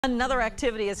Another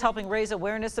activity is helping raise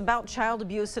awareness about child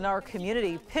abuse in our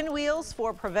community. Pinwheels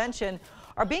for Prevention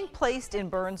are being placed in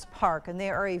Burns Park, and they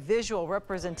are a visual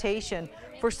representation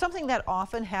for something that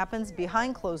often happens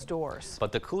behind closed doors.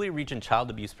 But the Coulee Region Child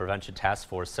Abuse Prevention Task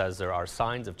Force says there are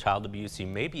signs of child abuse you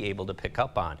may be able to pick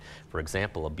up on. For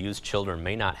example, abused children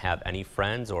may not have any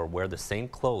friends or wear the same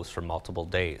clothes for multiple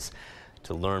days.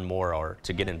 To learn more or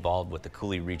to get involved with the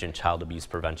Coulee Region Child Abuse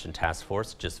Prevention Task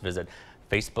Force, just visit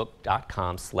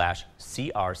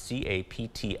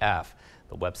facebook.com/CRCAPTF,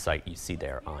 the website you see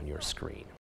there on your screen.